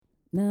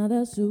Now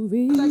that's a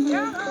real.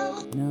 Now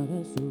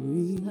that's a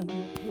real.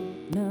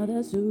 Now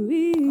that's a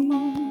real.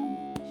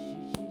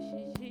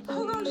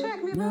 Hold on,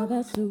 check me, Now bro.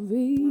 that's a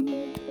real.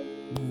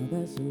 Now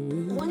that's a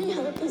real. Why don't you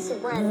have a piece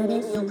of bread Now and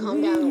maybe that's a you'll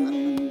calm down a little?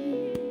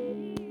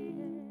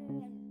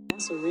 real.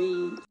 That's a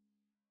read.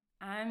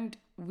 And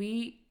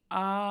we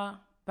are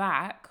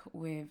back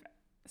with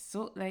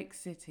Salt Lake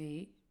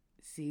City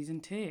Season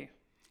 2.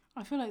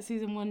 I feel like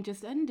season 1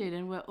 just ended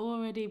and we're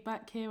already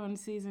back here on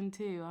season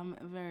 2. I'm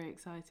very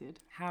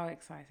excited. How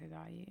excited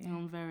are you?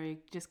 I'm very,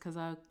 just because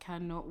I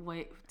cannot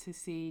wait to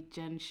see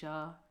Jen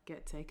Shah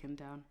get taken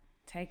down.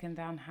 Taken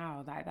down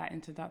how? Like, that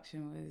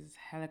introduction was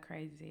hella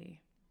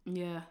crazy.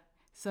 Yeah.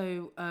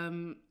 So,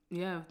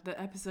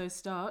 the episode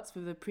starts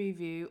with a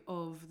preview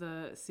of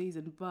the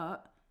season,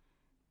 but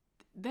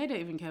they don't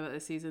even care about the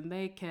season.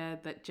 They care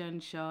that Jen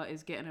Shah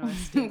is getting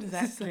arrested.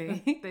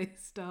 Exactly. So they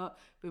start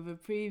with a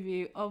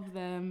preview of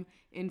them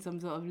in some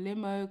sort of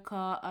limo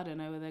car. I don't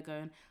know where they're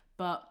going.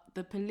 But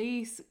the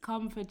police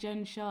come for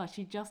Jen Shah.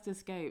 She just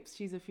escapes.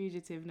 She's a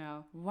fugitive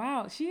now.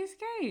 Wow, she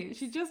escaped.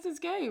 She just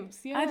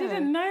escapes, yeah. I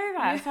didn't know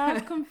that, so I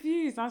was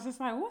confused. I was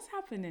just like, what's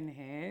happening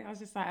here? I was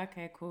just like,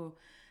 okay, cool.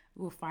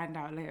 We'll find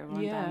out later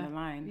on down the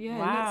line. Yeah,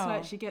 wow. It looks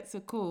like she gets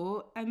a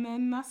call and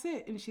then that's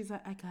it. And she's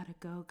like, I gotta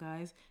go,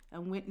 guys.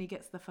 And Whitney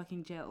gets the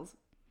fucking jails.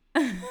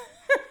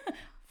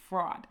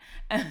 Fraud.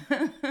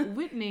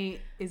 Whitney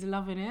is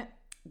loving it.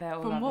 They're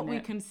all from loving what we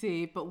it. can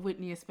see, but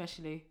Whitney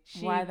especially.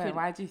 Why though?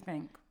 Why do you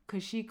think?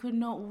 Because she could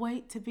not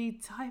wait to be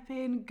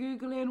typing,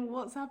 Googling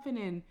what's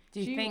happening.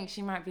 Do you think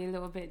she might be a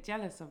little bit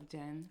jealous of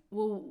Jen?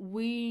 Well,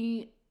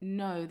 we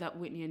know that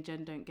Whitney and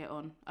Jen don't get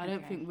on. I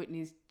don't think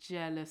Whitney's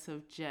jealous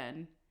of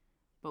Jen,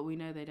 but we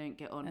know they don't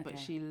get on. But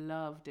she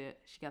loved it.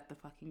 She got the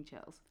fucking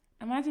chills.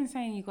 Imagine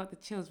saying you got the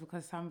chills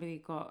because somebody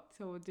got...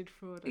 Someone did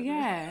fraud.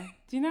 Yeah.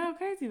 Do you know how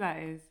crazy that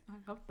is? I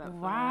love that.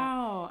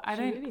 Wow.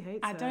 She really hates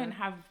I her. don't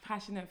have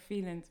passionate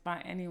feelings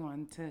about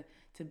anyone to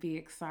be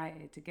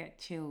excited, to get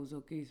chills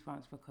or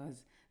goosebumps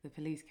because the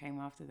police came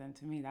after them.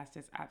 To me, that's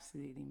just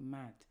absolutely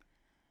mad.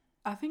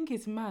 I think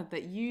it's mad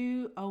that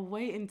you are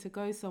waiting to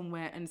go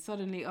somewhere and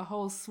suddenly a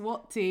whole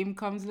SWAT team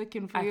comes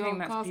looking for your castmate. I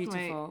think that's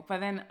beautiful. But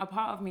then a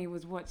part of me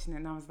was watching it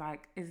and I was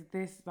like, is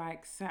this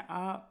like set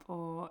up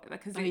or...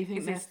 Because you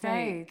think they're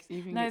fake?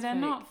 No, they're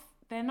not.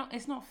 They're not.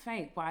 It's not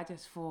fake, but I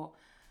just thought,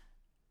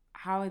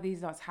 how are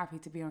these lots happy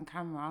to be on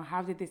camera?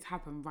 How did this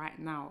happen right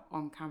now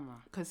on camera?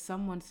 Because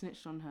someone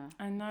snitched on her.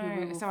 I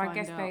know. So I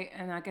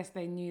guess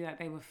they knew that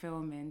they were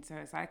filming. So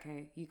it's like,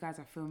 okay, you guys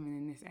are filming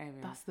in this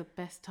area. That's the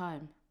best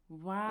time.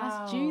 Wow.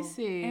 That's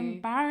juicy.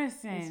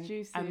 Embarrassing. It's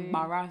juicy.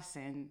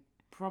 Embarrassing.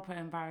 Proper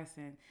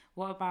embarrassing.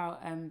 What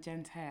about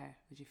Jen's hair?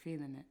 Was you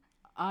feeling it?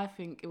 I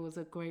think it was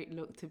a great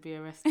look to be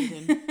arrested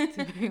in,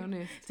 to be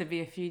honest. To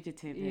be a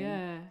fugitive in.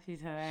 Yeah.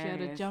 She's hilarious. She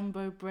had a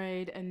jumbo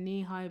braid, a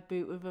knee-high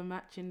boot with a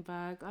matching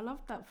bag. I love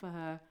that for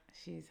her.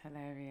 She's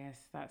hilarious.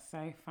 That's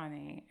so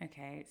funny.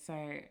 Okay,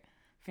 so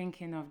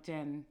thinking of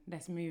Jen,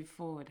 let's move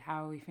forward.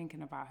 How are we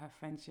thinking about her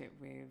friendship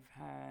with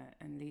her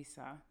and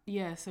Lisa?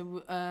 Yeah,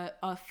 so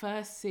our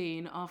first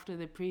scene after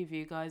the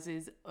preview, guys,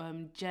 is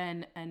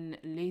Jen and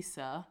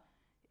Lisa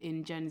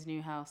in Jen's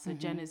new house. So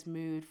Jen has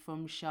moved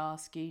from Shah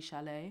Ski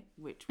Chalet,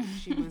 which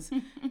she was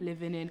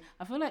living in.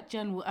 I feel like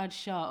Jen will add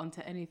Shah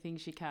onto anything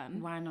she can.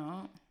 Why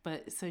not?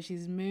 But so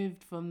she's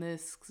moved from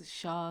this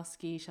Shah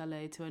Ski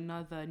Chalet to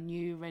another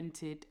new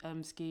rented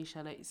ski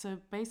chalet. So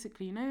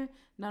basically, none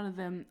of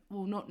them,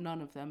 well, not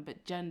none of them,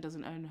 but Jen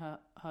doesn't own her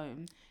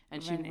home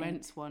and she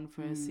rents one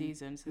for a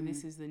season. So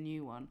this is the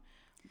new one.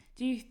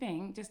 Do you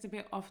think, just a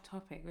bit off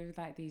topic with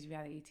like these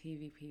reality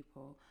TV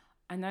people,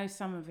 I know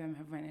some of them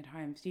have rented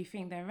homes. Do you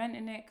think they're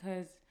renting it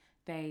because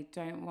they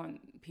don't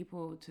want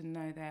people to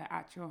know their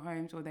actual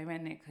homes, or they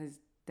rent it because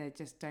they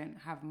just don't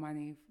have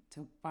money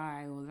to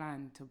buy or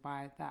land to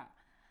buy that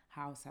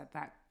house at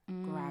that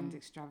grand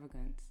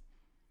extravagance?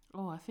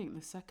 Oh, I think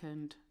the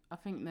second. I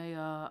think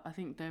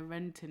they're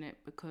renting it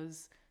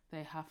because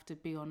they have to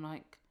be on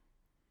like...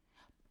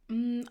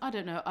 I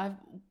don't know.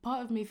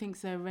 Part of me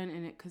thinks they're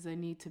renting it because they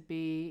need to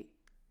be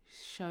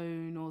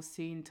shown or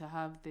seen to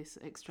have this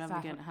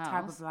extravagant house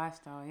type of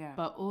lifestyle, yeah.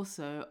 But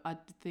also I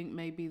think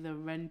maybe the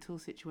rental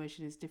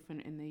situation is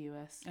different in the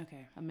US.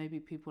 Okay. And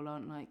maybe people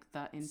aren't like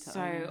that into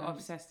so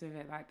obsessed with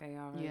it like they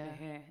are over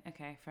here.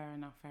 Okay, fair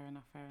enough.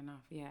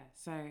 Yeah.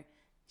 So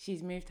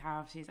she's moved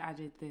house, she's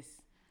added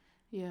this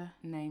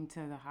name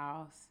to the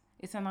house.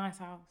 It's a nice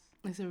house.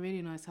 It's a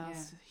really nice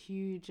house. Yeah.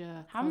 Huge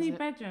How many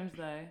bedrooms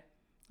though?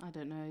 I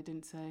don't know, it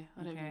didn't say.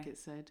 I don't think it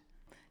said.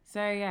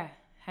 So yeah,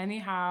 her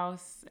new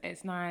house,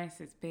 it's nice,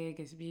 it's big,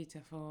 it's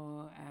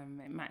beautiful,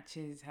 it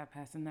matches her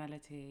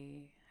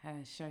personality,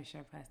 her show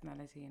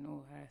personality and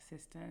all her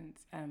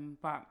assistants.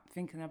 But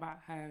thinking about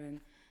her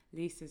and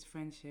Lisa's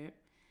friendship,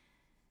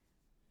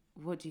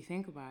 what do you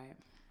think about it?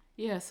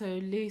 Yeah, so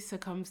Lisa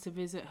comes to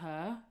visit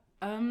her.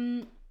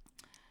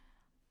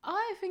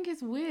 I think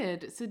it's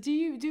weird. So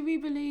do we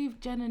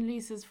believe Jen and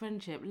Lisa's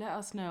friendship? Let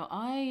us know.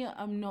 I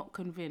am not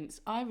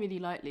convinced. I really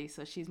like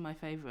Lisa. She's my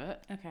favourite.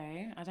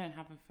 Okay, I don't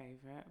have a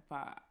favourite,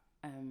 but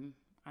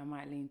I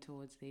might lean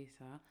towards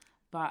Lisa.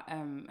 But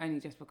only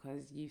just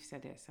because you've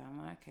said it, so I'm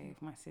like, okay,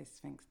 if my sis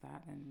thinks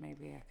that, then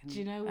maybe I can. Do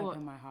you know what?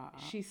 Open my heart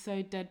up. She's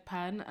so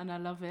deadpan, and I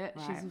love it.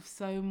 Right. She's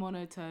so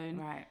monotone.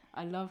 Right.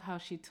 I love how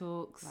she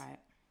talks. Right.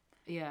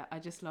 Yeah, I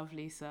just love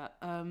Lisa.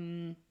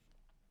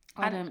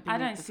 I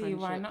don't see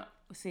why not.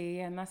 See,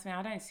 and that's me.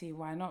 I don't see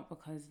why not,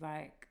 because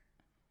like,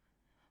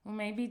 well,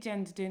 maybe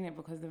Jen's doing it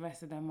because the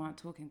rest of them aren't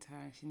talking to her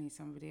and she needs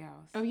somebody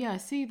else. Oh yeah, I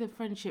see the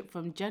friendship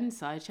from Jen's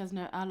side. She has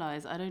no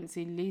allies. I don't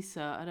see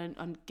Lisa. I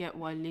don't get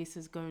why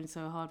Lisa's going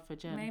so hard for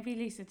Jen. Maybe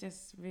Lisa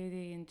just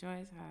really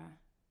enjoys her.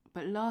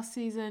 But last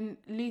season,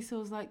 Lisa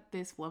was like,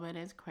 "This woman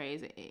is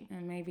crazy."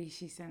 And maybe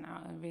she sent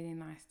out a really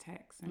nice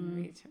text and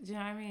reached. Do you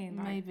know what I mean?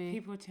 Like, Maybe.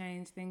 people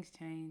change, things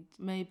change.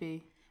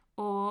 Maybe.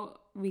 Or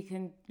we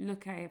can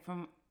look at it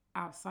from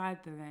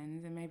outside the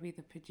lens, and maybe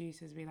the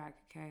producers be like,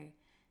 okay,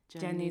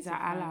 Jen needs an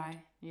ally.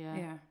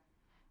 Yeah.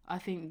 I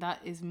think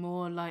that is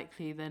more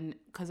likely than,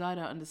 because I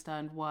don't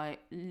understand why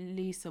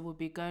Lisa would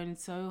be going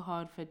so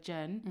hard for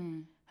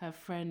Jen, her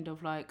friend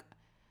of like,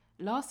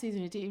 last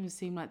season it didn't even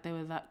seem like they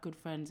were that good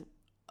friends,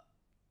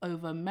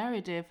 over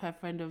Meredith, her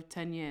friend of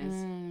 10 years.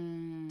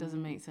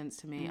 Doesn't make sense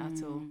to me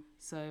at all.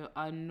 So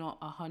I'm not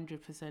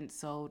 100%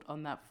 sold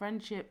on that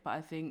friendship, but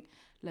I think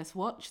let's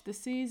watch the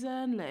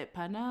season, let it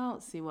pan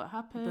out, see what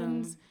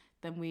happens.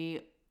 Then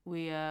we're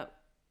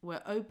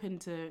open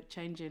to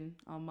changing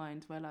our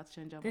minds. We're allowed to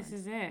change our minds. This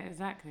is it,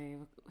 exactly.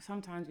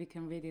 Sometimes we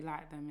can really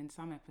like them in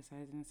some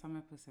episodes, and in some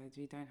episodes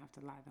we don't have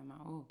to like them at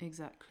all.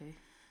 Exactly.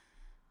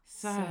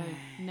 So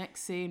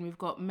next scene, we've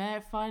got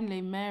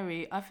finally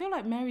Mary. I feel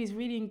like Mary's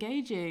really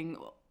engaging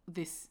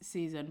this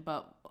season,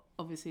 but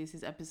obviously this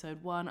is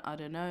episode 1, I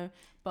don't know.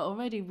 But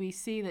already we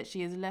see that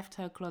she has left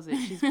her closet.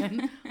 She's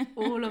spent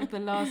all of the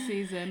last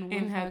season with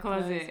in her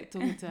closet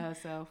talking to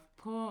herself.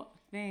 Poor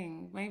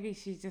thing. Maybe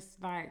she's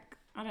just like,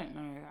 I don't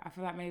know. I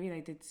feel like maybe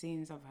they did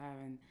scenes of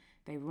her and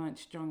they weren't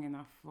strong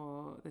enough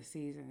for the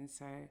season,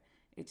 so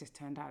it just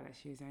turned out that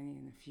she was only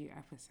in a few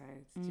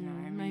episodes. Do you know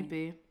what I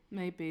mean?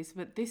 Maybe.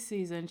 But this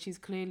season, she's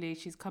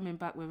coming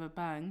back with a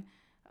bang.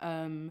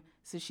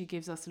 So she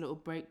gives us a little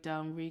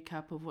breakdown,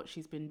 recap of what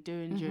she's been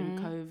doing during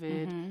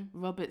COVID.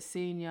 Robert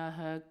Senior,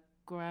 her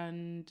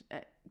granddad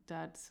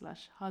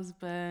 /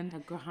 husband.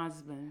 Her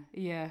husband.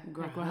 Yeah,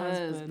 her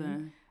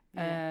husband.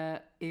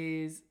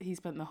 He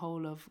spent the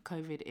whole of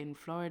COVID in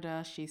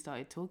Florida. She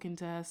started talking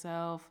to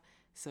herself,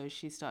 so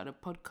she started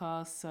a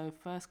podcast. So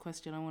first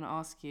question I want to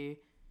ask you,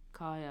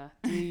 Kaya,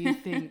 do you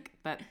think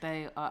that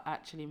they are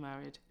actually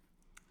married?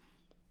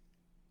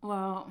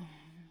 Well,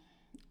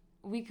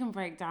 we can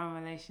break down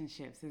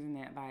relationships, isn't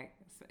it? Like,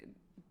 so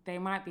they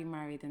might be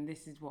married and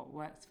this is what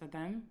works for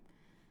them.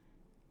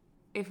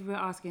 If we're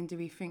asking, do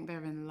we think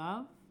they're in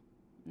love?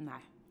 No.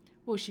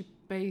 Well, she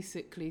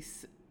basically...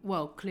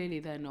 Well, clearly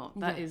they're not.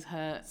 That is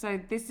her... So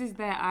this is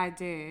their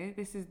idea.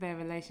 This is their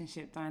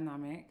relationship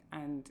dynamic,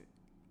 and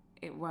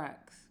it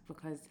works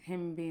because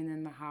him being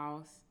in the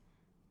house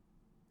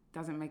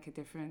doesn't make a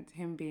difference.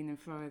 Him being in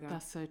Florida...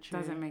 That's so true.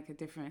 ...doesn't make a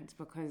difference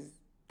because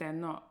they're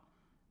not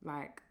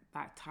like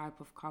that type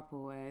of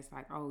couple where it's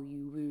like, oh,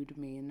 you wooed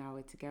me and now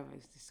we're together.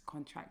 It's just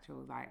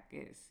contractual. Like,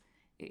 it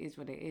is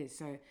what it is.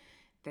 So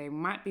they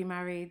might be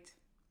married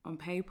on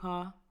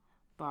paper,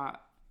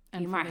 but...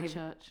 And he for might the have,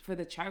 church. For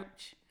the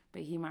church.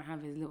 But he might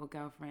have his little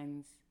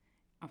girlfriends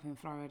up in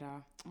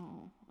Florida.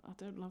 Oh, I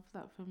don't love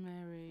that for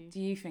Mary. Do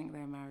you think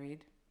they're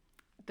married?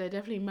 They're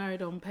definitely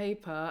married on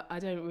paper. I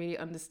don't really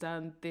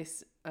understand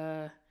this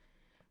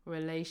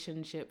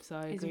relationship, so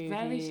I agree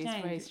with you.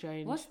 It's very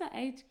strange. What's the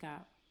age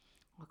gap?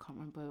 I can't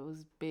remember. It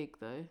was big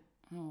though.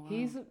 Oh,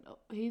 wow.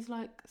 He's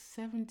like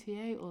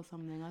 78 or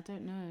something. I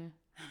don't know.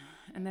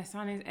 And their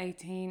son is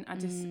 18.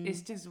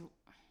 It's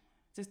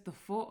just the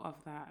thought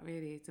of that,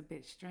 really, it's a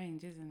bit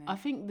strange, isn't it? I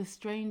think the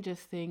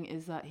strangest thing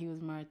is that he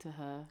was married to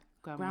her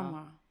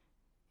grandma.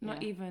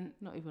 Not even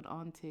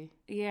auntie.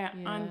 Yeah,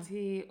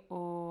 auntie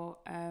or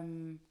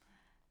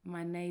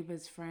my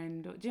neighbour's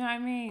friend. Or, do you know what I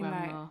mean?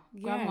 Grandma.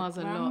 Like, Grandma's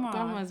a lot.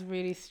 Grandma's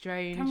really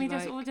strange. Can we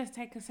just all just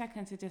take a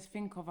second to just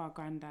think of our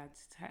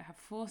granddads? Have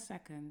 4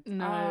 seconds.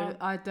 No,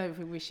 I don't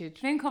think we should.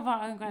 Think of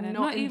our own granddad.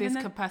 Not in this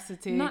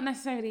capacity. Not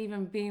necessarily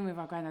even being with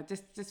our granddad.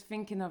 Just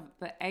thinking of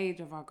the age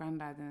of our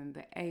granddad and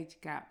the age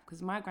gap.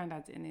 Because my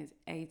granddad's in his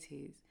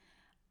 80s.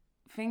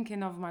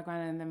 Thinking of my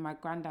granddad and then my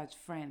granddad's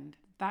friend.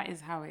 That is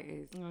how it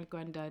is. My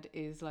granddad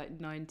is like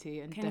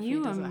 90 and Can definitely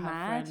you doesn't imagine?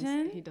 have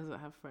friends. He doesn't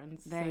have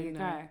friends. There you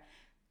go.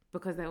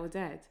 Because they're all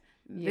dead.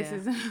 Yeah.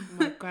 This is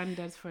my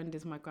granddad's friend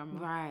is my grandma.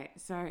 Right.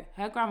 So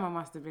her grandma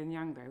must have been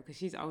young though, because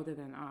she's older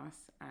than us,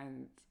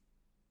 and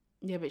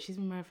yeah, but she's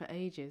been married for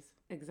ages.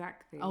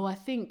 Exactly. Oh, I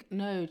think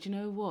no. Do you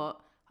know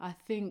what? I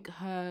think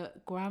her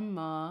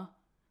grandma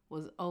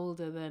was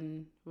older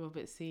than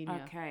Robert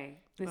Senior. Okay.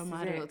 Grandma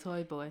had a little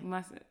toy boy.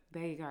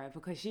 There you go.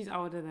 Because she's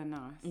older than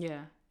us.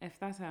 Yeah. If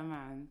that's her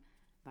man,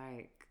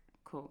 like,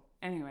 cool.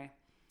 Anyway,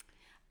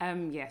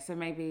 yeah. So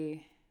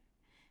maybe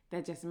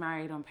they're just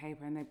married on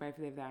paper and they both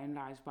live their own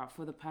lives, but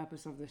for the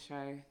purpose of the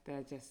show,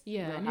 they're just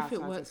and if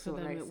it works for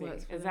them, it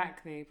works for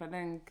exactly. But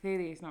then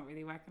clearly it's not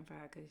really working for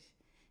her because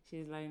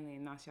She's lonely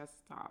and now she has to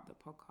start up the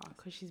podcast.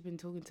 Because she's been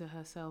talking to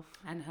herself.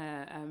 And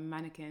her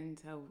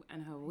mannequins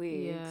and her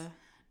wigs. Yeah.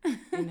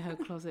 In her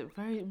closet.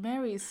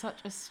 Mary is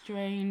such a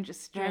strange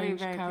very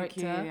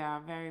character.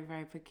 Peculiar. Very,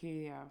 very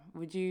peculiar.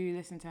 Would you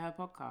listen to her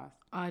podcast?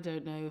 I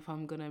don't know if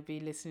I'm going to be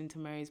listening to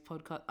Mary's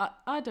podcast.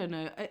 I don't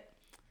know.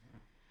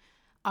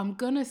 I'm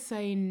going to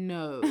say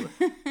no.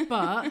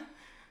 But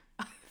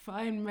I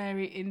find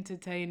Mary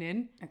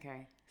entertaining.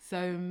 Okay.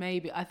 So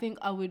maybe. I think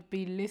I would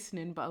be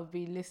listening, but I would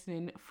be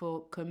listening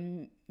for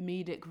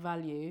comedic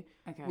value,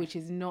 which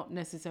is not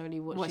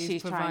necessarily what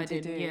she's providing.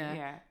 Trying to do.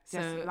 Yeah.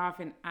 Just so,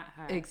 laughing at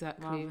her.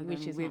 Exactly.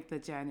 Which is with the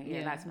journey.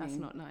 Yeah, that's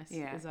not nice.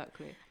 Yeah.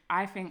 Exactly.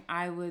 I think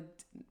I would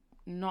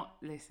not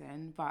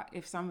listen, but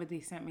if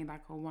somebody sent me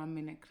like a 1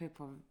 minute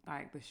clip of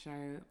like the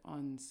show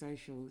on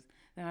socials,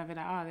 then I'd be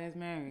like, oh, there's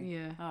Mary.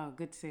 Yeah. Oh,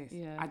 good sis.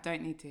 Yeah. I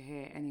don't need to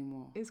hear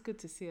anymore. It's good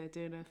to see her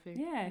doing her thing.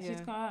 Yeah,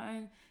 she's got her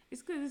own.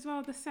 It's good as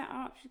well, the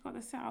setup. She's got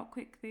the setup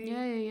quickly.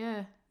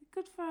 Yeah.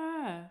 Good for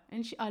her.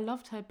 And I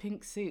loved her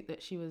pink suit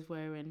that she was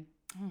wearing.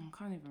 Oh, I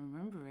can't even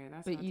remember it.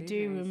 But you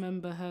do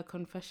remember her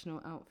confessional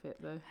outfit,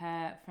 though.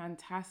 Her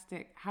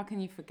fantastic... How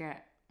can you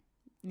forget?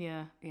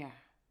 Yeah. Yeah.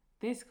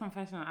 This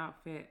confessional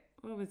outfit,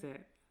 what was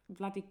it?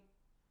 Bloody...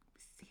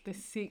 The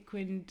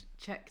sequined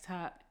checked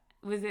hat.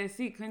 Was it a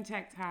sequin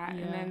checked hat?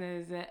 Yeah. And then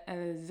there's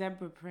a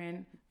zebra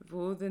print with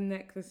all the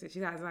necklaces. She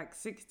has like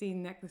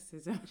 16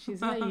 necklaces.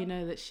 She's letting you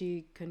know that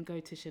she can go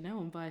to Chanel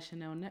and buy a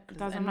Chanel necklace.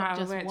 Doesn't matter not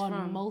just where it's one,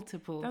 from.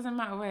 multiple. Doesn't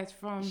matter where it's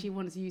from. She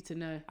wants you to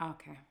know.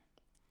 Okay.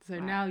 So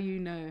now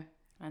you know.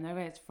 I know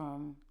where it's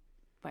from,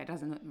 but it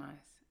doesn't look nice.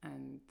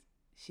 And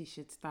she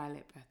should style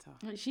it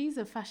better. She's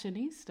a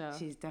fashionista.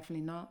 She's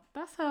definitely not.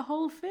 That's her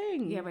whole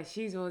thing. Yeah, but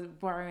she's always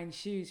borrowing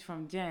shoes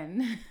from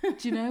Jen.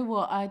 Do you know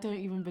what? I don't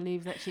even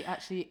believe that she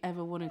actually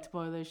ever wanted to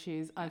borrow those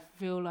shoes. I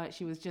feel like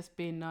she was just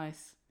being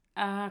nice.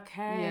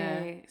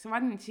 Okay. Yeah. So why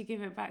didn't she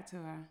give it back to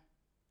her?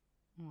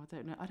 Oh, I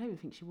don't know. I don't even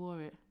think she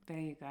wore it. There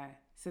you go.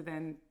 So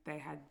then they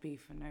had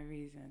beef for no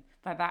reason.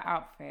 But that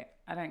outfit,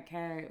 I don't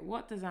care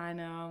what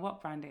designer,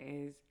 what brand it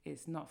is,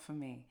 it's not for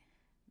me.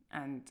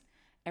 And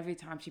every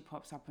time she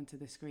pops up onto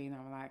the screen,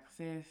 I'm like,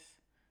 sis,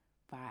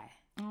 bye.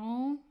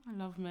 Oh, I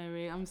love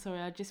Mary. I'm sorry.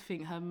 I just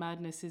think her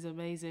madness is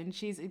amazing.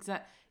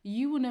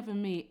 You will never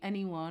meet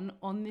anyone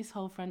on this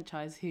whole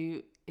franchise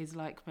who is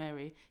like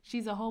Mary.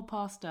 She's a whole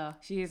pastor.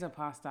 She is a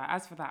pastor.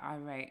 As for that, I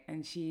rate.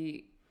 And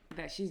she's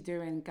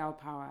doing girl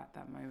power at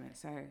that moment.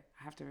 So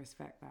I have to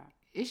respect that.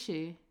 Is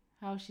she?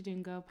 How is she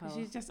doing girl power?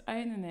 She's just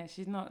owning it.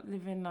 She's not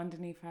living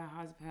underneath her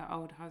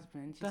old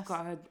husband. She's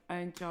got her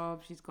own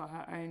job. She's got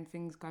her own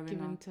things going on.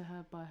 Given to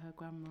her by her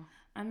grandma.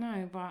 I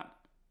know, but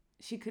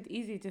she could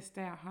easily just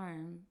stay at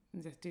home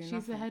and just do nothing.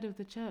 She's the head of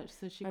the church,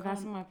 so she can't... But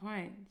that's my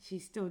point.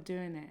 She's still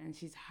doing it, and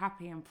she's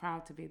happy and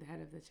proud to be the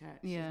head of the church.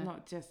 Yeah. She's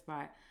not just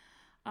like,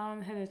 oh, I'm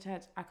the head of the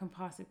church, I can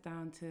pass it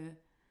down to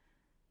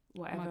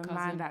whatever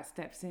man that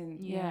steps in.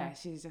 Yeah,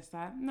 she's just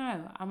like,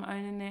 no, I'm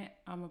owning it.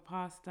 I'm a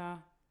pastor.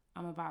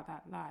 I'm about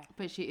that life.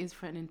 But she is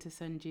threatening to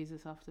send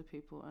Jesus after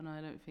people, and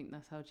I don't think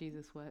that's how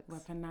Jesus works.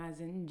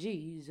 Weaponizing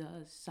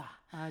Jesus.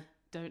 I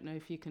don't know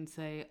if you can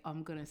say,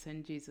 I'm going to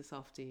send Jesus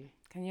after you.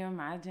 Can you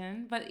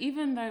imagine? But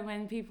even though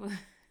when people...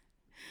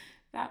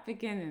 that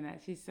beginning,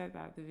 that she said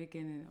that at the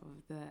beginning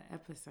of the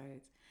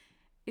episodes,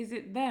 is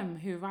it them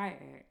who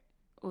write it?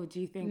 Or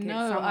do you think it's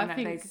someone that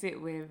they sit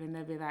with and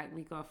they'll be like,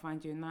 we got to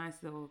find you a nice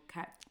little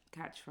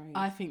catchphrase?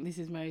 I think this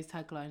is Mary's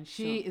tagline.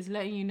 She is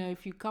letting you know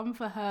if you come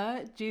for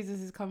her, Jesus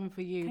is coming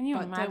for you. Can you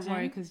imagine? Don't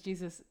worry, because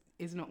Jesus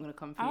is not going to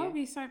come for you. I would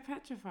be so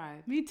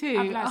petrified. Me too.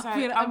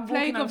 I'm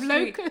plague of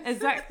locusts.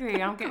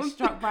 Exactly. I'm getting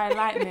struck by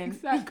lightning.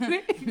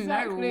 Exactly.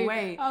 No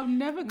way. I'm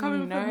never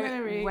coming for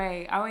Mary. No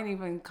way. I won't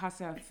even cuss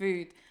her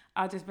food.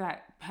 I'll just be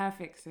like,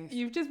 perfect, sis.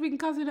 You've just been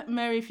cussing at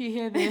Mary if you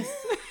hear this.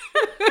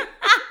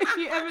 If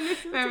you ever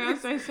listen Mary, to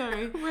this, I'm so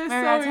sorry. We're Mary,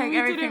 sorry. I take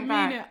everything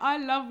back. I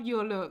love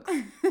your looks.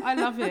 I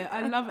love it.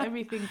 I love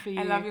everything for you.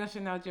 I love your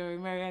Chanel jewelry.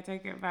 Mary, I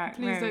take it back.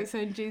 Please Mary. don't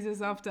send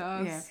Jesus after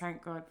us. Yeah,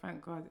 thank God.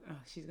 Oh,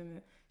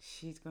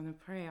 she's gonna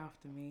pray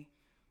after me.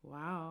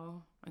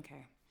 Wow.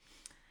 Okay.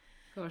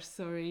 Gosh,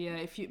 sorry.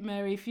 Yeah,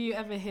 Mary, if you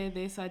ever hear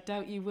this, I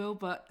doubt you will,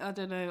 but I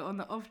don't know. On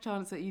the off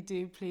chance that you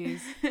do,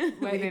 please. We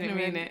didn't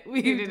mean it.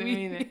 We didn't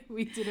mean it.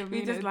 We didn't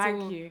mean it. We just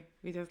like you.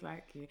 We just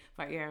like you.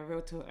 But yeah,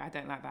 real talk. I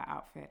don't like that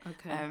outfit.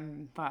 Okay.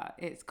 But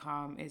it's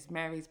calm. It's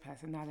Mary's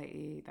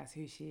personality. That's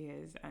who she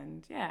is.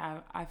 And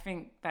yeah, I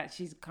think that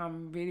she's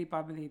come really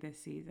bubbly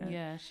this season.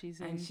 Yeah, she's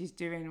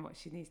doing what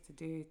she needs to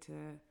do to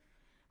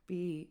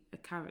be a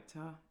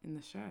character in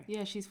the show.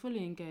 Yeah, she's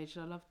fully engaged.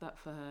 I love that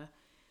for her.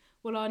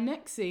 Well, our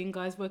next scene,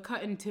 guys, we're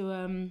cutting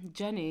to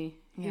Jenny,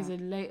 who's the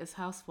latest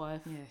housewife.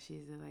 Yeah,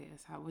 she's the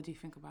latest. What do you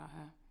think about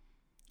her?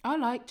 I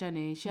like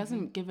Jenny. She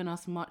hasn't given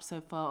us much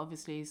so far.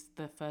 Obviously, it's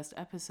the first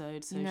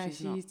episode, so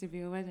she used to be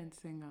a wedding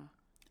singer.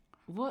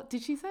 What?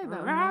 Did she say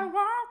that?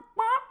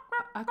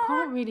 I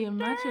can't really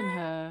imagine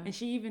her. And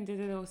she even did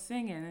a little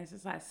singing. It's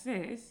just like,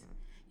 sis,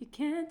 you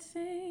can't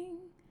sing.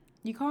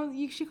 She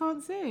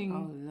can't sing.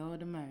 Oh,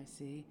 Lord of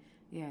mercy.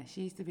 Yeah,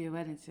 she used to be a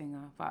wedding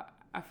singer, but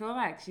I feel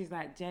like she's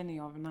like Jenny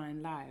of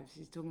 9 Lives.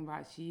 She's talking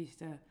about she used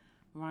to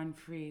run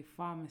 3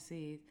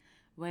 pharmacies,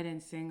 wedding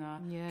singer,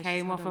 Yeah,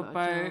 came she's off had a lot of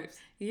boat. jobs.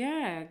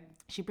 Yeah.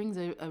 She brings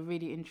a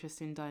really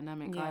interesting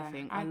dynamic, Yeah, I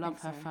think. I I love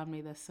think her so.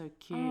 family. They're so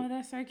cute. Oh,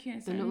 they're so cute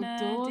and The so little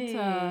nerdy.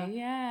 daughter.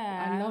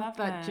 Yeah, I love love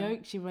that them. joke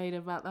she made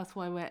about that's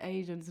why we're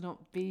Asians,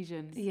 not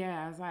Bajans.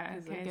 Yeah, I was like,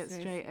 Because okay, they get sis.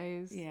 straight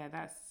A's. Yeah,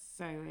 that's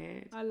so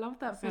weird. I love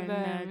that So for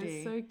them. nerdy.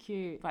 It's so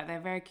cute. But they're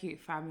a very cute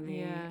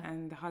family, Yeah.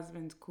 and the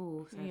husband's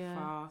cool so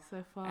far.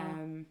 So far.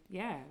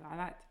 Yeah,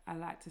 I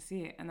like to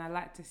see it, and I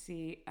like to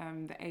see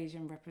the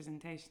Asian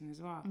representation as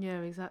well.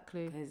 Yeah,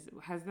 exactly. Because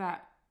has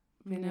that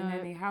been in No.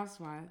 any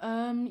Housewives?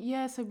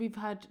 Yeah, so we've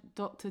had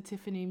Dr.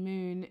 Tiffany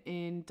Moon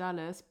in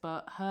Dallas,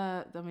 but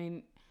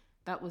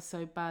that was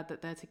so bad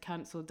that they had to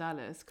cancel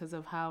Dallas because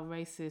of how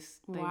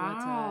racist they were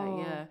to her.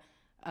 Yeah.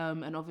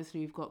 And obviously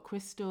we've got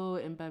Crystal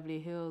in Beverly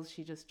Hills.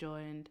 She just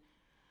joined.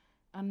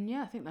 And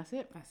yeah, I think that's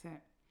it. That's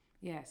it.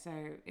 Yeah, so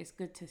it's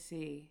good to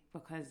see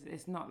because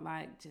it's not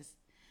like just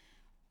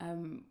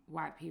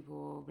white people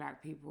or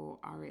black people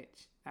are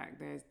rich. Like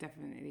there's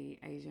definitely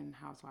Asian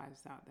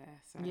housewives out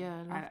there. So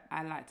yeah,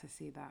 I like to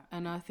see that.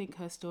 And I think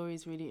her story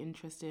is really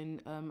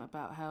interesting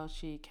about how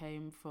she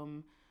came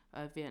from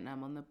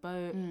Vietnam on the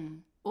boat.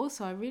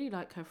 Also, I really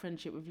like her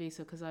friendship with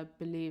Lisa because I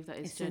believe that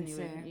it's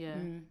genuine. Sincere. Yeah,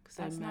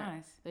 That's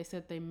nice. They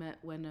said they met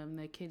when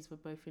their kids were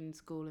both in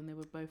school and they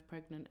were both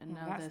pregnant, and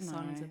now their that's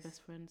sons are nice.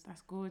 best friends.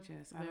 That's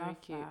gorgeous. I Very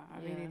love cute. that. I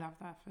really Yeah. love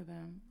that for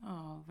them.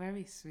 Oh,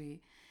 very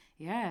sweet.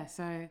 Yeah,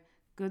 so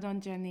good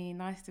on Jenny.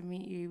 Nice to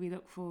meet you. We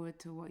look forward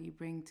to what you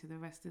bring to the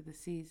rest of the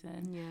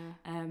season. Yeah.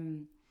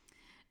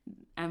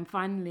 And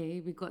finally,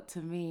 we got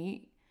to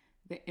meet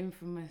the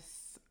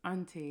infamous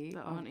auntie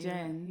of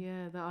Jen.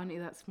 The auntie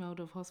that smelled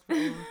of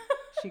hospital.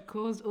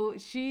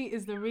 She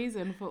is the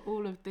reason for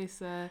all of this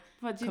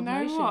But you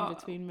commotion know what?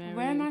 between Mary.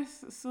 When I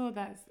saw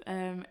that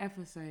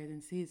episode in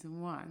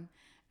season 1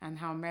 and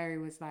how Mary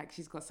was like,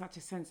 she's got such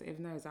a sensitive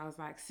nose, I was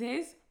like,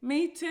 sis,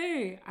 me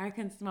too. I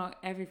can smell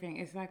everything.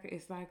 It's like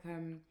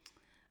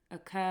a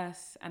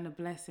curse and a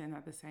blessing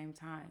at the same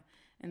time.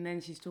 And then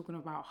she's talking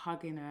about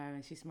hugging her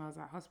and she smells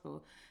like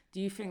hospital. Do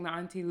you think that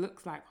auntie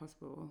looks like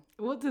hospital?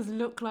 What does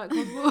look like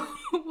hospital?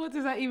 What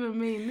does that even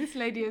mean? This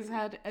lady has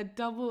had a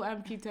double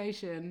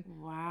amputation.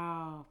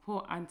 Wow,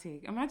 poor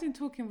auntie. Imagine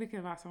talking wicked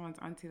about someone's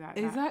auntie like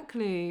that.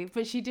 Exactly.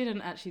 But she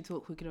didn't actually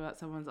talk wicked about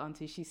someone's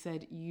auntie. She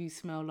said, you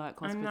smell like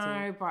hospital.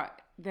 I know,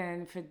 but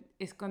then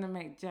it's going to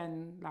make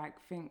Jen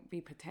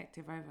be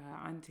protective over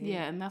her auntie.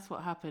 Yeah, and that's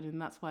what happened,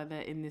 and that's why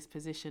they're in this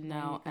position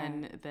now,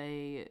 and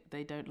they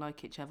don't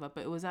like each other.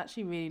 But it was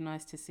actually really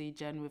nice to see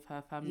Jen with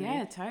her family.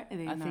 Yeah,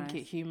 totally. I think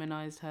it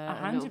humanized her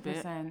a little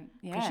bit. 100%.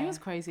 Yeah, because she was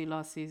crazy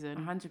last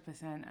season.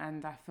 100%,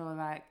 and I feel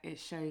like it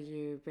shows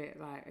you a bit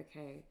like,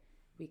 okay,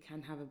 we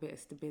can have a bit of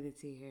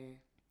stability here.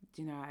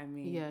 Do you know what I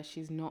mean? Yeah,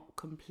 she's not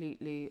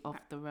completely off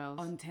the rails.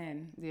 On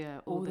 10. Yeah,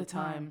 all the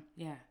time.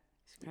 Yeah,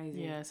 it's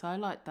crazy. Yeah, so I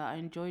liked that. I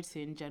enjoyed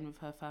seeing Jen with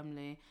her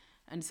family.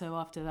 And so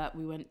after that,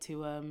 we went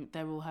to,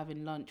 they're all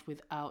having lunch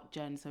without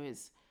Jen. So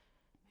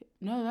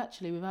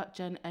without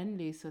Jen and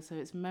Lisa. So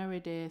it's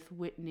Meredith,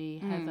 Whitney,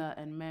 Heather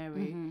and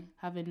Mary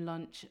having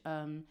lunch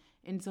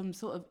in some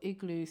sort of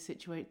igloo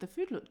situation. The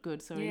food looked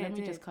good. Sorry, let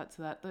me just cut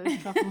to that.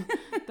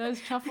 Those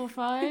truffle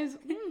fries.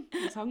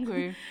 I was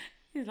hungry.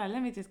 He's like,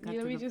 let me just cut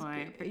to the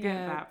point.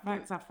 Forget that.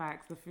 Facts are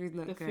facts. The food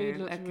looked good. Food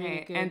looks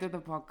really good. End of the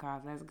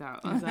podcast. Let's go.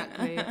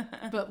 Exactly.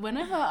 But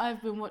whenever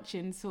I've been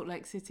watching Salt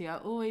Lake City, I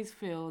always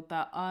feel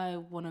that I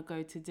want to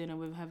go to dinner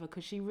with Heather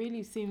because she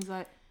really seems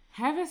like...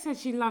 Heather said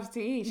she loves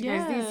to eat. She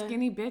goes, these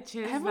skinny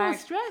bitches. Heather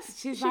was stressed.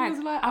 She was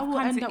like, I will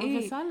end up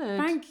with a salad.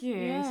 Thank you.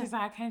 Yeah. She's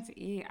like, I came to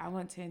eat. I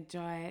want to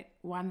enjoy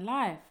one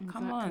life.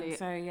 Come on.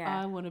 So, yeah.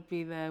 I want to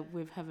be there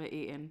with Heather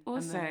eating.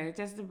 Also,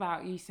 just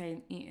about you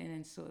saying eating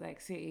in Salt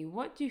Lake City,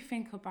 what do you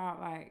think about,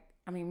 like,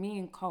 I mean, me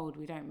and Cold,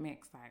 we don't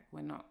mix. Like,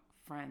 we're not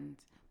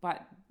friends.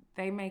 But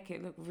they make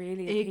it look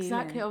really appealing.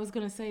 Exactly. I was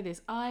going to say this.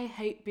 I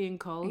hate being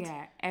cold.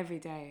 Yeah, every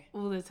day.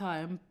 All the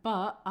time.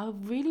 But I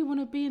really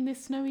want to be in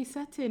this snowy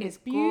setting. It's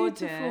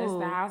gorgeous. beautiful.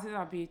 The houses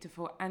are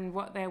beautiful. And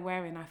what they're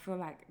wearing, I feel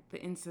like the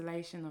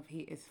insulation of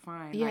heat is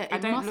fine. Yeah, like, I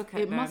don't look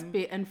at them. It must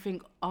be and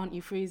think, aren't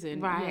you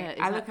freezing? Right. Yeah,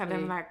 exactly. I look at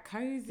them like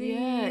cozy.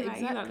 Yeah, like,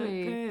 exactly.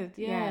 You look good.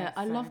 Yeah,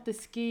 I love the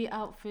ski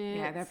outfits.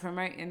 Yeah, they're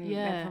promoting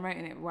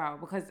it well.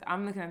 Because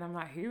I'm looking at them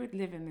like, who would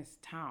live in this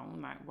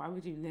town? Like, why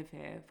would you live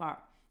here? But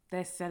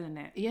they're selling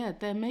it. Yeah,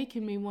 they're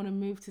making me want to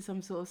move to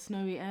some sort of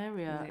snowy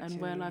area and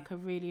wear Literally. like a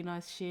really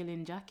nice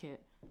shearling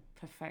jacket.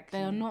 Perfection.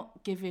 They are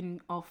not giving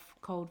off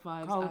cold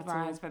vibes Cold at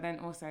vibes, all. but then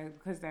also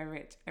because they're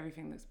rich,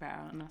 everything looks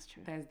better. And that's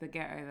true. There's the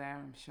ghetto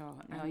there, I'm sure.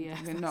 Oh, yeah,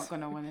 We're not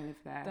going to want to live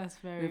there. That's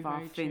very, with our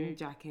very thin true.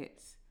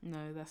 jackets.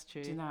 No, that's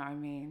true. Do you know what I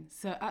mean?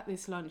 So at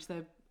this lunch,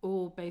 they're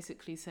all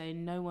basically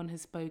saying no one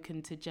has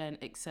spoken to Jen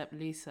except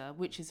Lisa,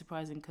 which is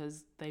surprising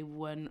because they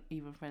weren't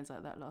even friends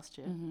like that last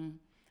year.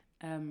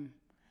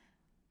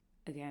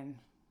 Again,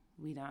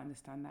 we don't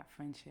understand that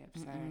friendship.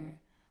 So,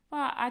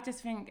 but I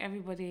just think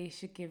everybody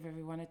should give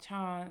everyone a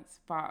chance.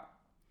 But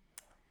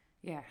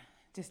yeah,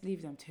 just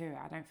leave them to it.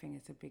 I don't think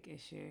it's a big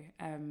issue.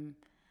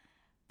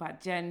 But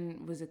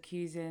Jen was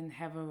accusing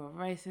Heather of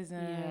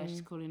racism. Yeah,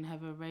 she's calling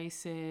Heather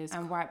racist.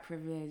 And white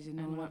privilege and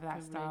all of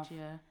that privilege, stuff.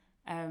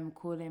 Yeah.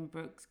 Calling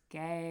Brooks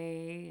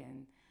gay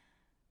and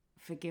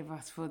forgive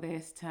us for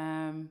this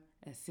term,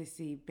 a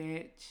sissy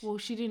bitch. Well,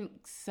 she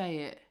didn't say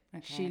it.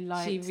 Okay. She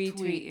liked she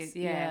retweeted. tweets.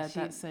 Yeah,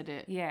 that said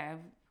it. Yeah.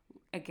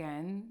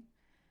 Again,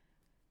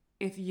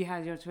 if you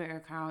had your Twitter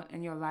account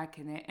and you're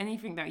liking it,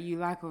 anything that you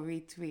like or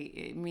retweet,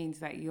 it means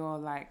that you're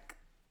like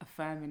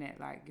affirming it,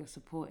 like you're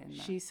supporting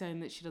that. She's saying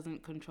that she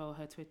doesn't control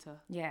her Twitter.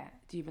 Yeah.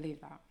 Do you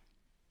believe that?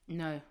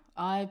 No,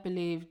 I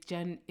believe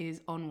Jen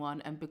is on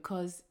one, and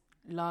because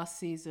last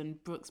season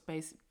Brooks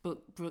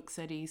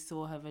said he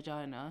saw her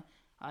vagina.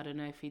 I don't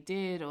know if he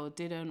did or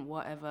didn't,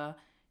 whatever.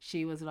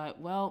 She was like,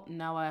 well,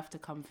 now I have to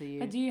come for you.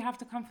 But do you have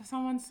to come for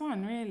someone's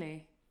son,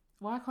 really?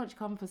 Why can't you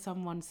come for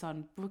someone's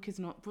son? Brooks is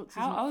not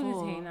How old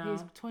 4. is he now?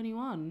 He's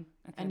 21.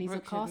 Okay, and he's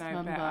Brooke a cast should know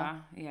member. better.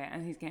 Yeah,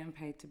 and he's getting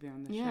paid to be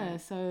on the Yeah, show.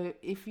 so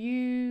if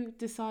you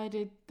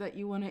decided that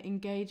you want to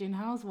engage in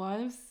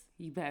Housewives,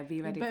 You better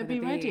be ready you better for the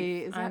be ready,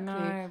 beef. exactly. I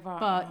know,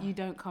 but you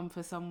don't come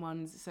for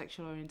someone's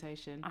sexual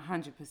orientation.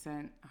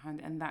 100%,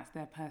 and that's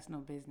their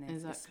personal business.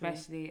 Exactly.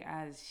 Especially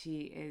as she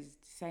is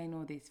saying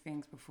all these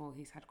things before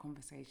he's had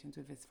conversations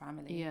with his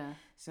family. Yeah.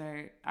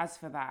 So as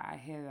for that, I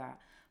hear that.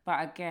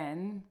 But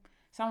again,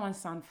 someone's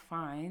son,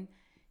 fine.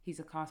 He's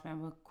a cast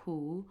member,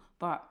 cool.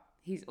 But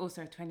he's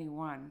also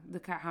 21.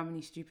 Look at how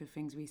many stupid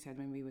things we said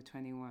when we were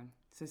 21.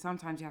 So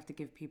sometimes you have to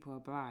give people a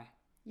bye.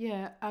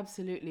 Yeah,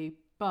 absolutely.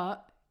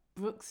 But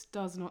Brooks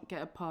does not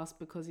get a pass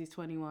because he's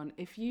 21.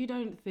 If you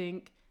don't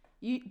think...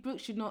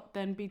 Brooks should not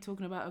then be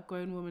talking about a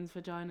grown woman's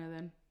vagina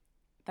then.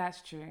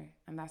 That's true.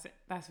 And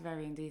that's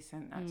very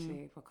indecent,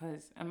 actually.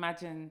 Because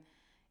imagine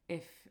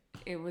if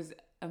it was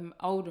an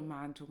older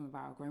man talking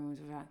about a grown woman's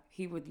vagina,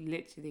 he would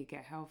literally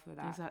get hell for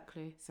that.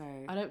 Exactly. So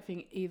I don't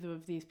think either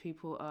of these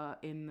people are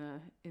in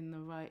the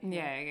right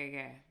here.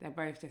 yeah. They're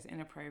both just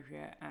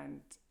inappropriate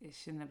and it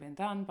shouldn't have been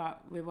done,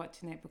 but we're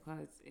watching it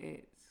because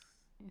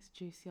It's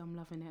juicy. I'm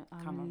loving it.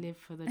 Come on. live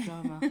for the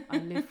drama. I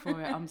live for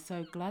it. I'm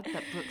so glad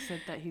that Brooke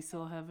said that he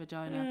saw her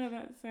vagina. Oh,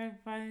 that's so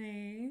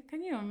funny.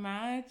 Can you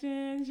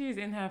imagine? She was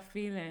in her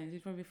feelings.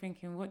 She's probably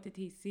thinking, what did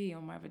he see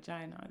on my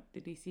vagina?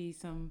 Did he see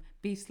some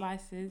beef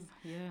slices?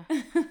 Yeah.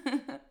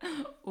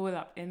 All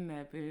up in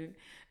there, boo.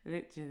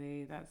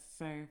 Literally, that's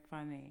so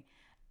funny.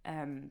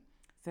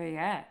 So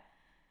yeah,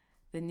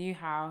 the new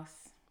house.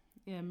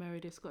 Yeah,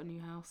 Meredith's got a new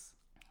house.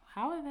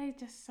 How are they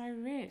just so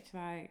rich?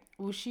 Like,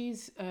 Well,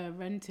 she's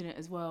renting it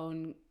as well,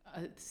 and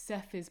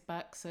Seth is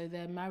back, so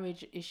their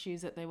marriage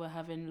issues that they were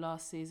having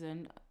last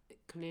season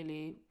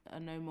clearly are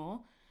no more,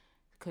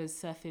 because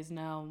Seth is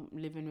now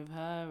living with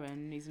her,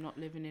 and he's not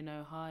living in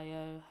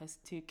Ohio. Has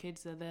 2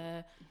 kids are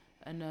there,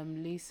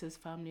 and Lisa's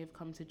family have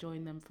come to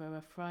join them for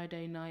a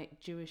Friday night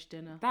Jewish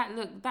dinner.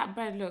 that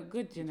bread looked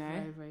good, you know.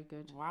 Very, very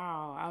good.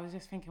 Wow, I was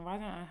just thinking, why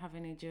don't I have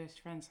any Jewish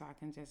friends so I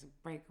can just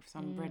break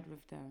some bread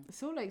with them?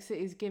 Salt Lake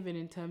City's given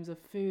in terms of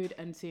food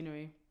and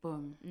scenery.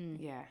 Boom.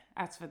 Yeah,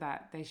 as for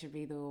that, they should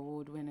be the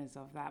award winners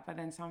of that. But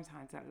then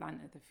sometimes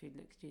Atlanta, the food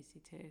looks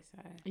juicy too.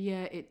 So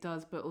Yeah, it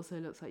does, but also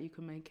looks like you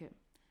can make it.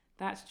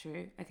 that's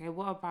true. Okay,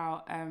 what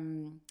about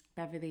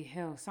Beverly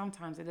Hills?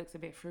 Sometimes it looks a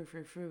bit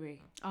fruity.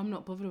 I'm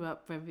not bothered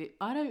about Beverly.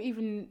 I don't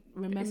even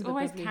remember. It's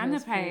always Beverly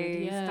Hills food.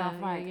 canapé stuff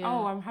like, yeah.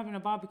 oh, I'm having a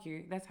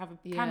barbecue. Let's have a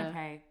Yeah.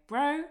 canapé.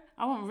 Bro,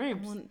 I want I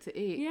ribs. want to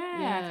eat.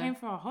 I came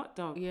for a hot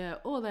dog. Yeah,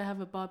 or they have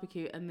a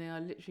barbecue and they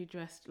are literally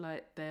dressed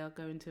like they are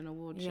going to an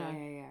award show.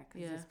 Yeah,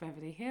 because Yeah. it's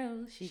Beverly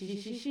Hills.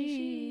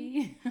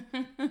 She.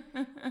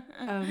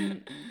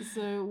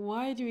 So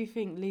why do we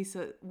think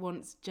Lisa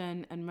wants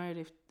Jen and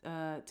Meredith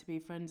to be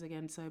friends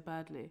again so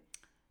badly?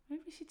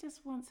 Maybe she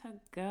just wants her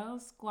girl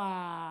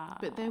squad.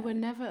 But they were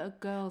never a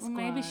girl squad.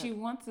 Maybe she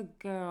wants a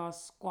girl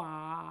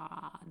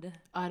squad.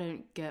 I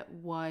don't get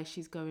why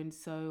she's going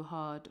so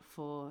hard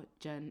for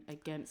Jen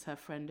against her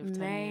friend of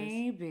 10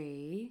 years.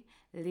 Maybe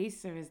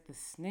Lisa is the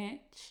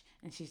snitch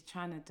and she's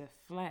trying to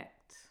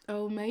deflect.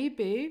 Oh,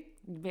 maybe.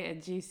 A bit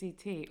of juicy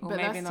tea. Or But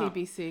maybe that's not.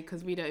 TBC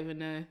because we don't even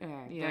know.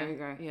 Yeah, there we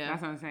go. Yeah.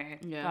 That's what I'm saying.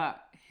 Yeah.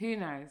 But who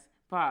knows?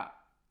 But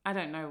I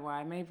don't know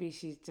why. Maybe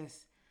she's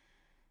just...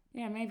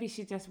 Yeah, maybe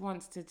she just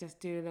wants to just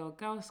do a little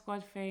girl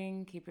squad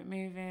thing, keep it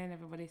moving,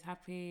 everybody's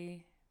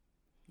happy.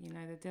 You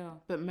know the deal.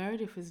 But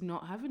Meredith is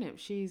not having it.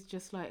 She's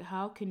just like,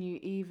 how can you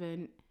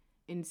even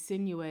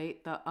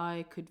insinuate that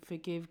I could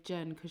forgive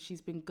Jen because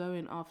she's been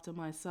going after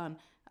my son?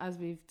 As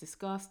we've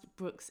discussed,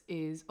 Brooks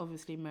is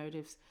obviously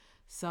Meredith's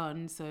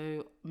son,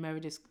 so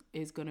Meredith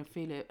is going to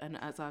feel it. And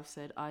as I've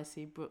said, I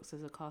see Brooks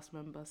as a cast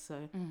member,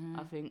 so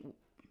I think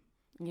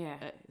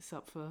it's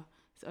up for...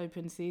 It's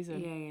open season.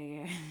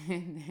 Yeah.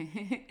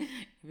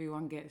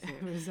 Everyone gets it.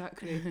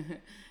 Exactly.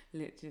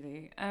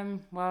 Literally.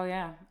 Well,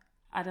 yeah.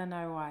 I don't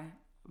know why,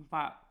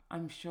 but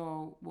I'm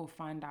sure we'll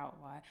find out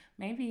why.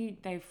 Maybe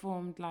they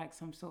formed like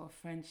some sort of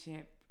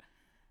friendship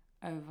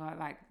over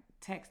like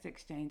text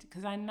exchange.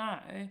 Because I know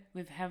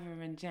with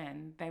Heather and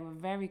Jen, they were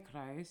very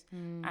close.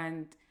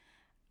 And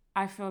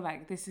I feel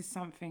like this is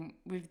something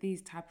with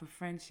these type of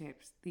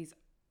friendships, these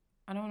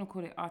I don't want to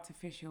call it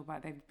artificial,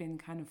 but they've been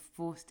kind of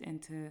forced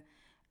into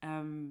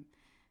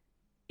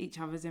each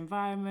other's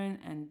environment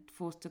and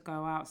forced to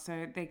go out.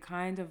 So they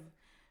kind of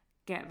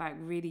get like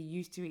really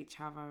used to each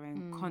other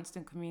and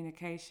constant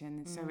communication.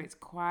 And so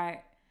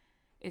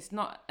it's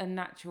not a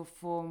natural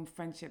form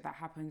friendship that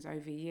happens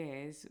over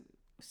years.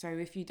 So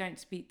if you don't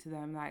speak to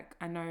them, like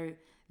I know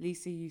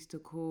Lisa used to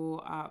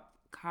call up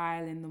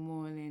Kyle in the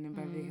morning in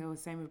Beverly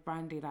Hills, same with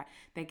Brandy, like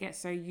they get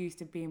so used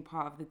to being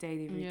part of the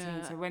daily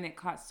routine. So when it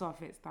cuts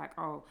off, it's like,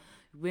 oh,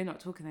 we're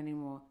not talking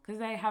anymore, because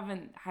they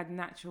haven't had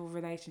natural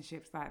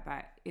relationships like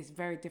that. It's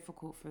very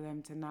difficult for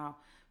them to now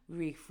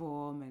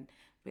reform and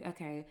be,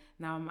 okay,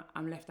 now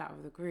I'm left out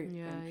of the group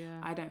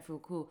and I don't feel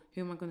cool.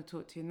 Who am I going to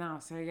talk to now?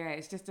 So yeah,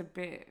 it's just a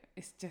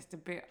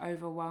bit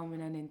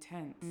overwhelming and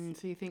intense.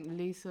 So you think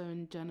Lisa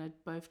and Jen are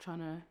both trying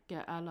to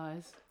get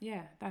allies?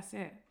 Yeah, that's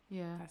it.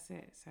 Yeah, that's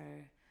it. So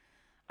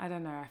I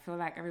don't know. I feel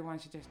like everyone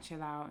should just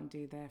chill out and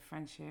do their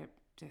friendship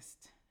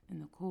just in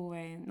the cool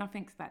way.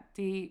 Nothing's that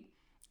deep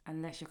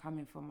unless you're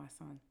coming for my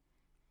son.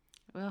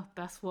 Well,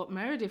 that's what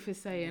Meredith is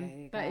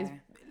saying. That is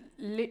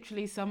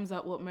literally sums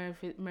up what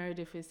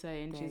Meredith is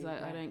saying. She's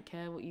like, I don't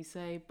care what you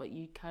say, but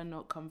you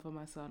cannot come for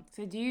my son.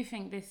 So do you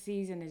think this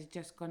season is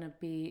just going to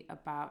be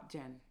about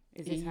Jen?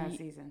 Is this her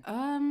season?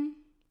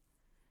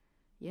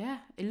 Yeah,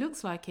 it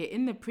looks like it.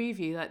 In the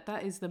preview, like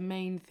that is the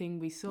main thing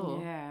we saw.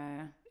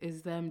 Yeah.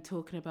 Is them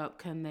talking about,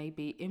 can they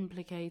be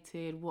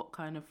implicated? What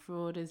kind of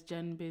fraud has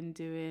Jen been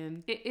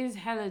doing? It is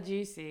hella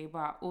juicy,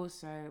 but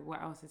also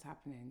what else is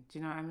happening? Do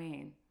you know what I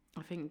mean?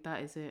 I think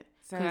that is it.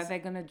 So are they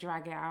going to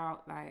drag it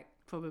out? Like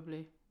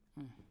Probably.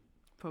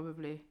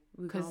 Probably.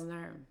 We're going to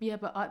learn. Yeah,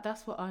 but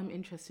that's what I'm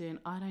interested in.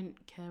 I don't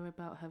care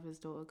about Heather's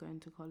daughter going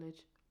to college.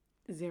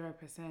 0%.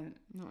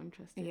 Not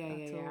interested Yeah,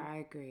 at all. I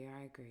agree.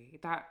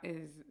 That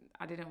is,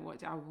 I didn't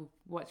watch, I will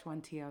watch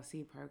one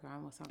TLC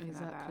program or something like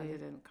that. I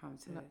didn't come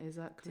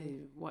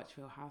to watch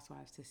Real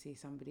Housewives to see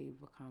somebody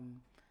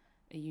become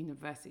a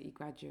university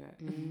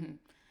graduate.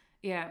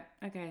 Yeah,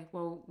 okay.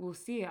 Well, we'll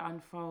see it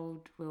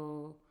unfold.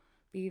 We'll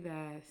be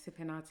there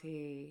sipping our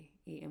tea,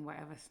 eating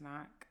whatever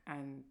snack,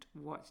 and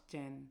watch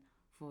Jen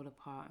fall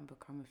apart and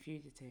become a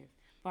fugitive.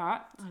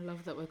 But I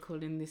love that we're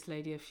calling this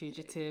lady a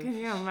fugitive. Can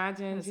you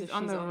imagine? She's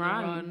on the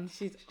run.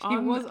 She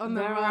was on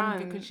the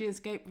run because she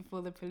escaped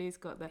before the police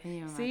got there. Can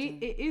you imagine? See,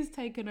 it is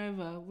taken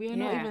over. We are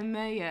not even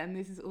there yet, and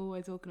this is all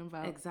we're talking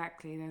about.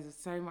 Exactly. There's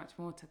so much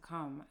more to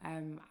come.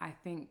 I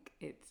think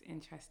it's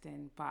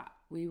interesting, but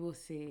we will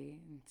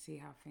see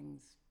how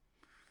things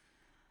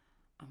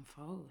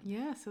unfold.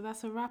 Yeah, so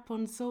that's a wrap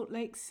on Salt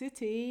Lake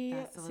City,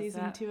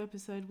 season 2,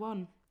 episode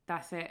 1.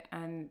 That's it,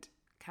 and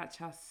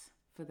catch us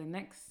for the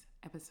next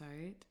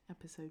episode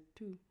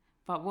 2.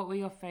 But what were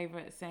your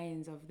favourite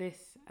sayings of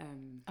this?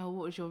 What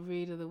was your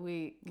read of the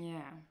week?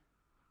 Yeah.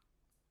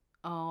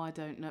 Oh, I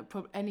don't know.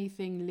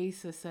 Anything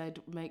Lisa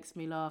said makes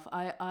me laugh.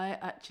 I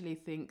actually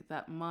think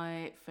that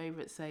my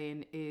favourite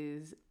saying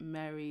is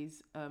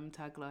Mary's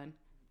tagline.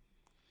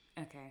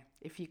 Okay.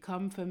 If you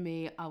come for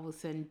me, I will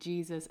send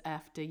Jesus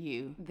after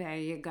you. There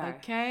you go.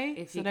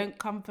 Okay? So don't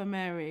come for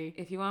Mary.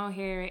 If you want to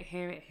hear it,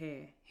 hear it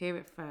here. Hear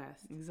it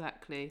first.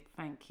 Exactly.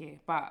 Thank you.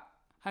 But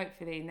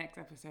hopefully next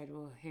episode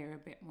we'll hear a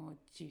bit more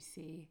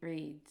juicy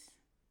reads.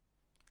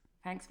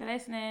 Thanks for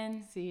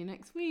listening. See you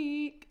next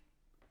week.